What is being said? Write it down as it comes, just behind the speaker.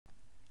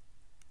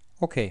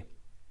Okay,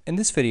 in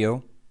this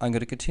video I'm going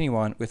to continue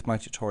on with my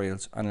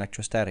tutorials on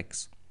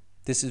electrostatics.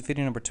 This is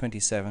video number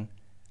 27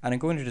 and I'm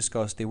going to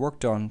discuss the work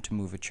done to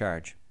move a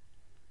charge.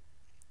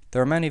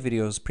 There are many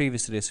videos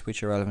previous to this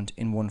which are relevant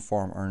in one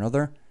form or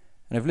another,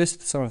 and I've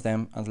listed some of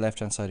them on the left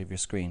hand side of your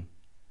screen.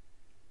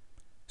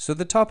 So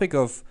the topic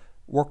of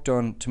work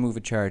done to move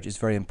a charge is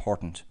very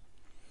important.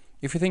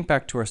 If you think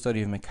back to our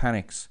study of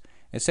mechanics,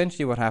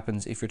 essentially what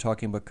happens if you're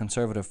talking about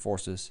conservative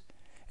forces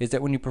is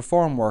that when you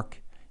perform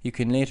work you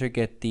can later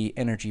get the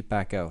energy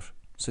back out.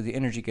 So the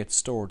energy gets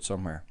stored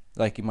somewhere,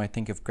 like you might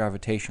think of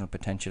gravitational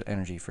potential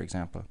energy, for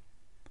example.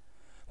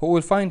 What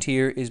we'll find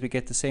here is we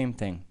get the same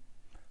thing.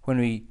 When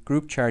we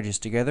group charges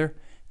together,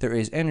 there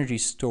is energy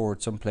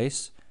stored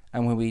someplace,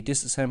 and when we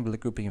disassemble the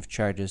grouping of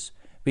charges,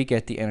 we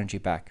get the energy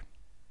back.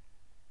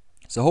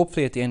 So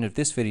hopefully at the end of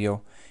this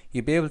video,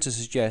 you'll be able to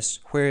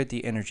suggest where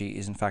the energy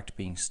is in fact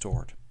being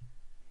stored.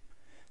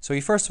 So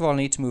you first of all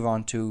need to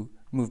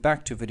move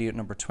back to video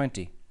number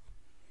 20.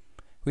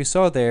 We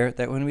saw there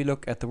that when we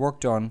look at the work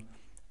done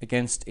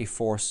against a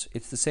force,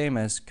 it's the same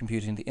as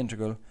computing the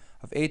integral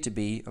of a to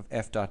b of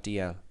F dot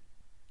dl.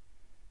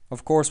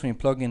 Of course, when you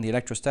plug in the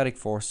electrostatic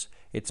force,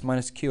 it's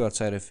minus q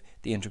outside of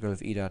the integral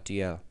of E dot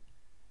dl.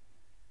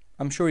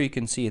 I'm sure you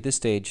can see at this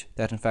stage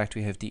that in fact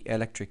we have the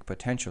electric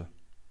potential.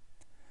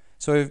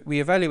 So we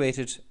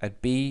evaluated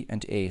at b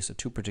and a, so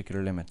two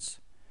particular limits.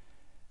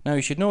 Now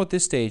you should know at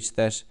this stage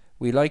that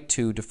we like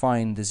to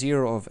define the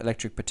zero of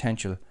electric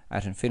potential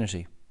at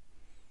infinity.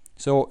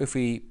 So if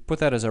we put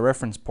that as a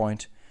reference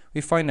point, we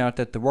find out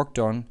that the work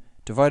done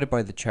divided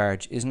by the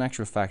charge is in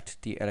actual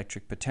fact the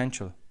electric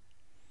potential.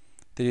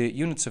 The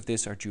units of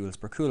this are joules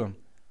per coulomb.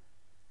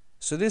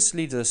 So this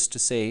leads us to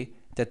say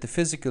that the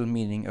physical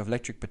meaning of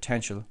electric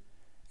potential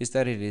is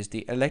that it is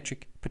the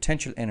electric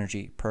potential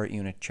energy per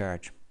unit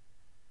charge.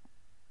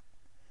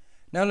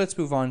 Now let's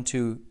move on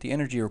to the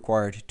energy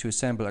required to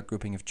assemble a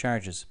grouping of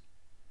charges.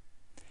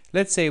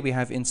 Let's say we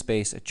have in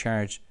space a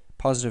charge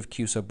positive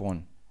q sub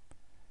 1.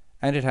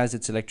 And it has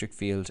its electric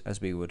field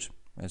as we would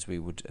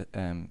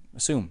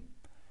assume.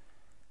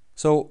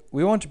 So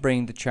we want to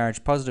bring the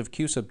charge positive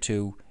q sub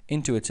 2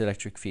 into its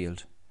electric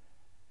field,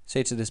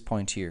 say to this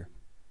point here.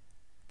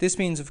 This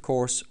means, of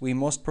course, we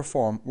must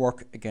perform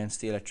work against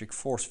the electric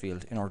force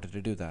field in order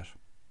to do that.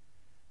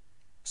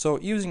 So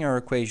using our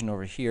equation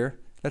over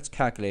here, let's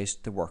calculate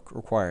the work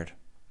required.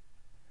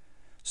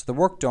 So the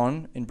work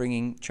done in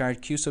bringing charge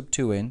q sub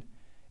 2 in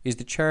is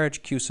the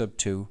charge q sub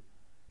 2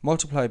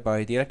 multiplied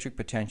by the electric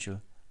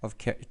potential of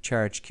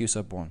charge q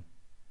sub 1.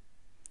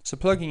 So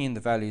plugging in the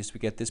values, we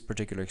get this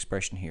particular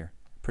expression here.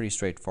 Pretty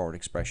straightforward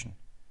expression.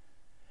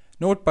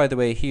 Note, by the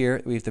way,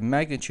 here we have the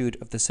magnitude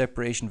of the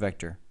separation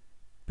vector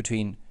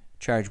between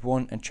charge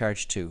 1 and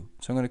charge 2.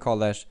 So I'm going to call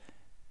that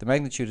the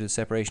magnitude of the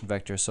separation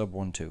vector sub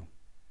 1, 2.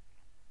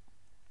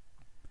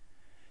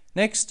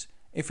 Next,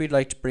 if we'd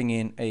like to bring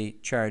in a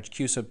charge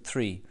q sub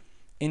 3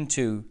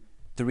 into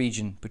the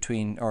region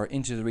between, or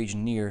into the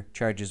region near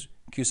charges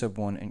q sub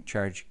 1 and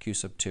charge q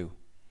sub 2.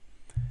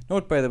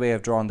 Note, by the way,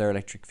 I've drawn their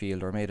electric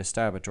field, or made a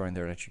stab at drawing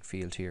their electric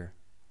field here.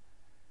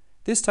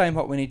 This time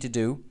what we need to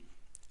do,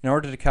 in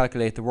order to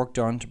calculate the work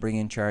done to bring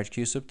in charge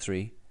q sub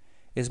 3,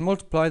 is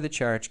multiply the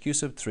charge q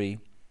sub 3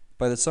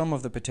 by the sum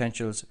of the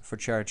potentials for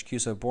charge q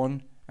sub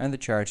 1 and the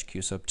charge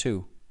q sub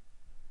 2.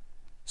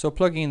 So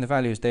plugging in the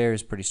values there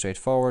is pretty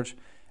straightforward,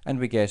 and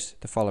we get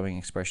the following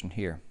expression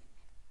here.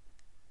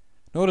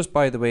 Notice,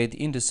 by the way, the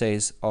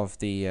indices of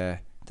the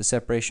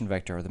separation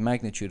vector, or the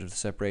magnitude of the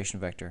separation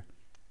vector.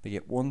 We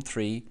get 1,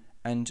 3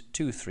 and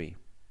 2, 3.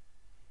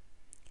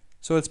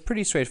 So it's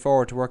pretty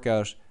straightforward to work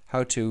out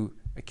how to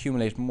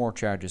accumulate more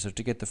charges, or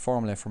to get the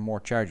formula for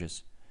more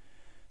charges.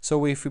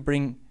 So if we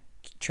bring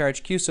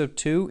charge q sub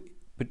 2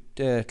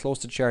 close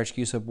to charge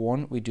q sub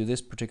 1, we do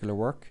this particular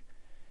work.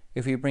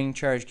 If we bring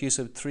charge q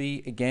sub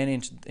 3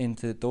 again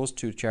into those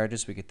two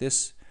charges, we get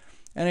this.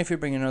 And if we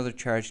bring another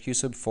charge q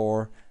sub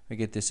 4, we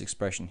get this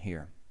expression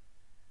here.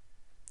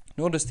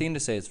 Notice the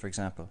indices, for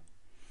example.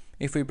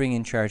 If we bring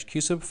in charge q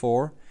sub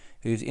 4,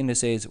 we have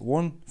indices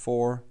 1,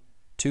 4,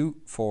 2,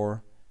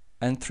 4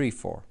 and 3,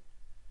 4.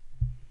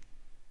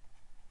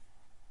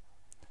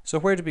 So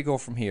where do we go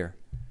from here?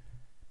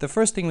 The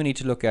first thing we need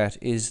to look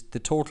at is the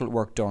total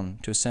work done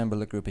to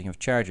assemble a grouping of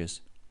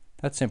charges.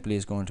 That simply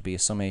is going to be a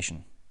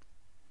summation.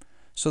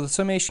 So the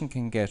summation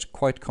can get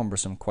quite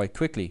cumbersome quite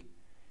quickly.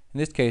 In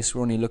this case,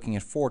 we're only looking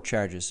at 4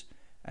 charges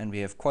and we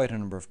have quite a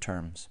number of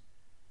terms.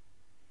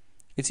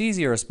 It's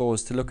easier, I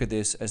suppose, to look at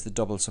this as the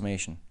double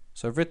summation.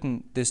 So I've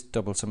written this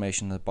double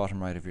summation at the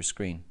bottom right of your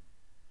screen.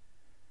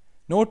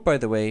 Note, by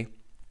the way,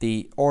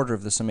 the order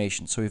of the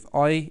summation. So if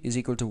I is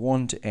equal to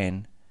 1 to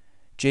n,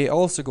 j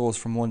also goes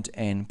from 1 to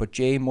n, but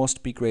j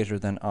must be greater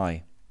than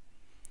I.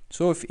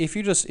 So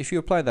if you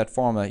apply that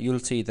formula, you'll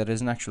see that as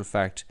an actual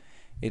fact,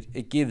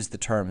 it gives the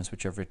terms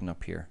which I've written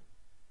up here.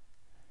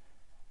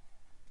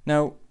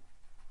 Now,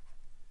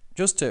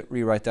 just to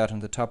rewrite that on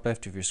the top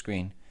left of your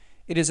screen,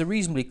 it is a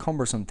reasonably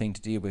cumbersome thing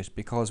to deal with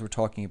because we're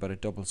talking about a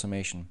double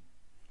summation.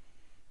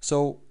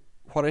 So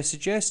what I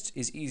suggest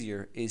is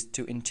easier is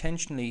to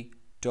intentionally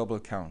double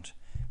count,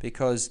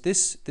 because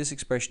this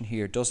expression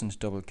here doesn't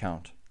double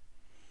count.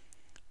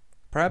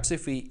 Perhaps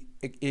if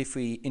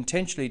we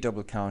intentionally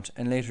double count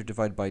and later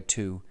divide by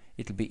 2,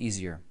 it'll be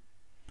easier.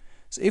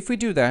 So if we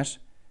do that,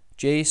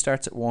 j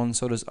starts at 1,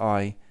 so does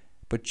I,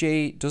 but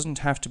j doesn't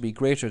have to be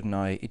greater than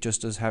I, it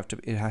just does have to,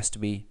 it has to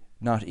be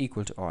not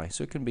equal to I,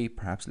 so it can be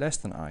perhaps less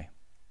than I.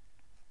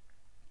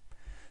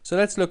 So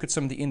let's look at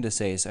some of the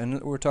indices,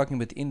 and we're talking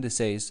about the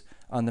indices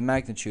on the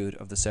magnitude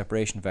of the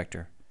separation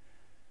vector.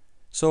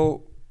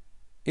 So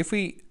if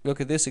we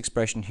look at this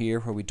expression here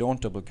where we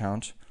don't double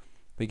count,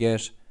 we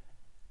get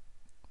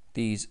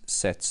these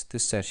sets,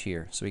 this set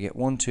here. So we get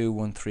 1, 2,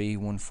 1, 3,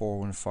 1, 4,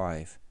 1,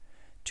 5,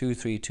 2,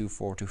 3, 2,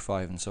 4, 2,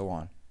 5, and so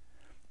on.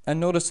 And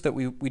notice that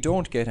we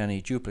don't get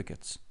any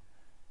duplicates.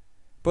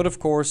 But of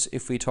course,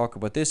 if we talk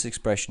about this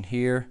expression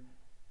here,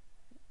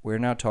 we're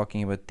now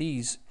talking about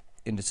these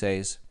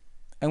indices,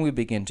 and we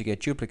begin to get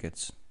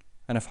duplicates.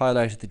 And I've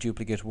highlighted the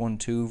duplicate 1,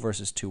 2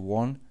 versus 2,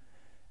 1,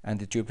 and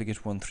the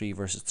duplicate 1, 3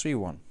 versus 3,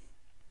 1.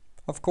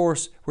 Of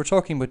course, we're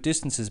talking about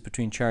distances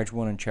between charge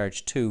 1 and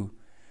charge 2,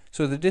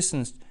 so the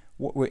distance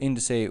with the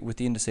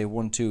indice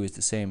 1, 2 is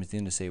the same as the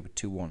indice with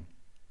 2, 1.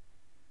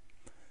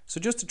 So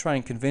just to try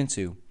and convince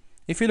you,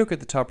 if you look at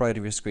the top right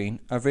of your screen,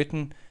 I've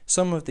written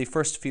some of the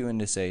first few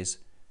indices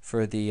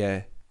for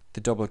the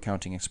double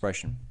counting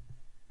expression.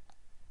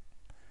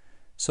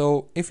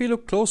 So if you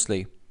look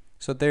closely,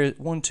 so there's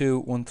 1, 2,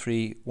 1,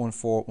 3, 1,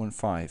 4, 1,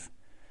 5.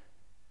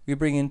 We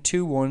bring in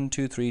 2, 1,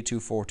 2, 3, 2,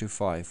 4, 2,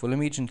 5. Well,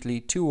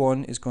 immediately 2,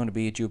 1 is going to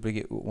be a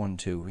duplicate with 1,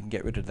 2. We can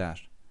get rid of that.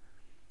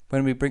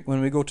 When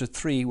we go to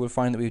 3, we'll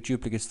find that we have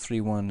duplicates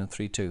 3, 1 and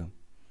 3, 2.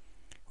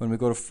 When we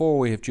go to 4,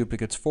 we have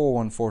duplicates 4,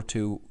 1, 4,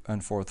 2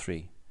 and 4,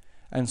 3,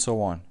 and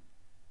so on.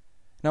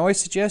 Now I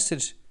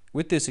suggested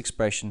with this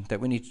expression that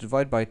we need to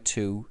divide by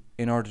 2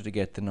 in order to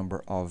get the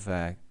number of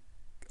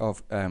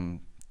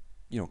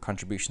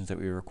contributions that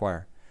we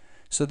require.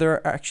 So there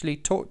are actually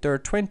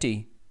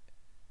 20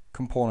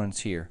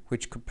 components here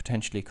which could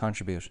potentially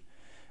contribute.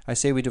 I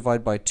say we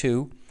divide by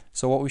 2,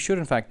 so what we should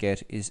in fact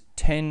get is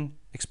 10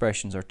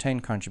 expressions or 10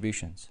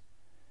 contributions.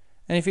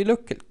 And if you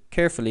look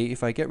carefully,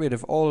 if I get rid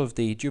of all of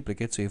the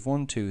duplicates, we have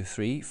 1, 2,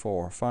 3,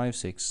 4, 5,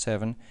 6,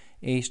 7,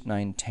 8,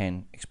 9,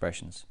 10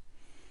 expressions.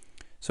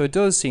 So it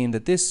does seem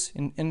that this,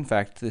 in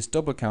fact, this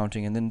double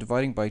counting and then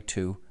dividing by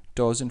 2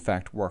 does in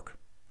fact work.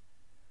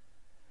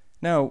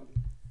 Now,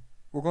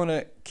 we're going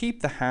to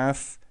keep the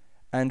half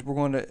and we're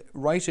going to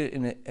write it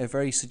in a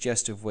very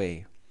suggestive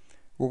way.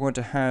 We're going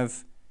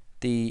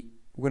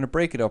to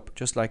break it up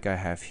just like I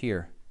have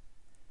here.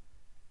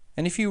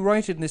 And if you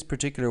write it in this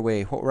particular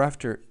way, what we're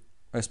after,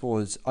 I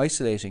suppose,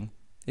 isolating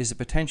is the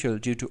potential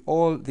due to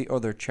all the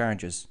other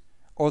charges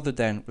other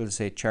than, we'll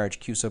say, charge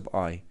q sub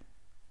I.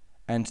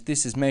 And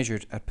this is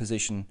measured at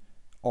position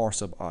r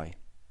sub I.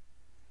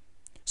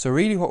 So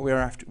really what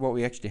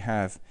we actually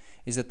have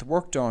is that the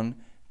work done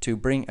to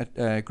bring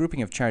a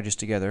grouping of charges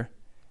together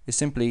is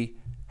simply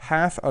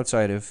half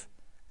outside of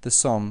the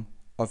sum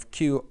of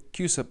q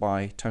sub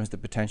I times the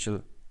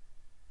potential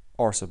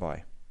r sub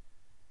I.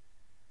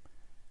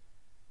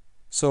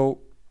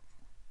 So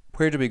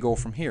where do we go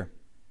from here?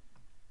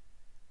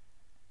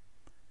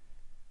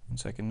 1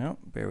 second now,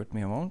 bear with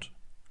me a moment.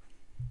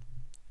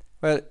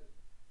 Well,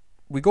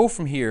 we go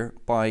from here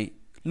by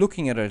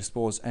looking at it, I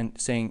suppose, and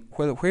saying,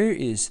 well, where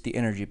is the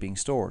energy being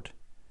stored?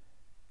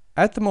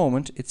 At the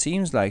moment, it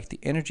seems like the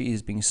energy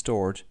is being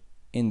stored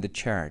in the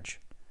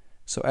charge.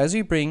 So as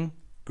we bring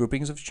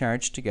groupings of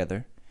charge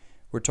together,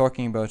 we're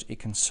talking about a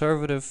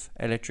conservative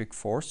electric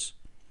force,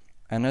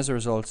 and as a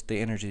result, the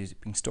energy is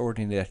being stored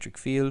in the electric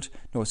field.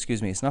 No,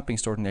 excuse me, it's not being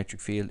stored in the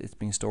electric field, it's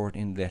being stored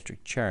in the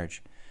electric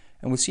charge.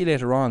 And we'll see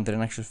later on that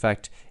in actual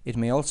fact, it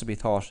may also be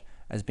thought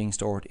as being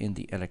stored in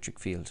the electric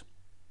field.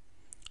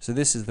 So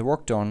this is the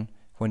work done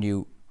when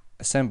you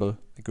assemble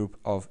a group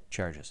of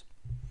charges.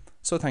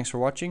 So thanks for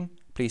watching.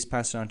 Please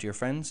pass it on to your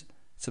friends,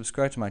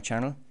 subscribe to my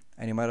channel,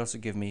 and you might also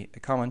give me a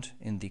comment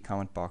in the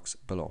comment box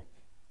below.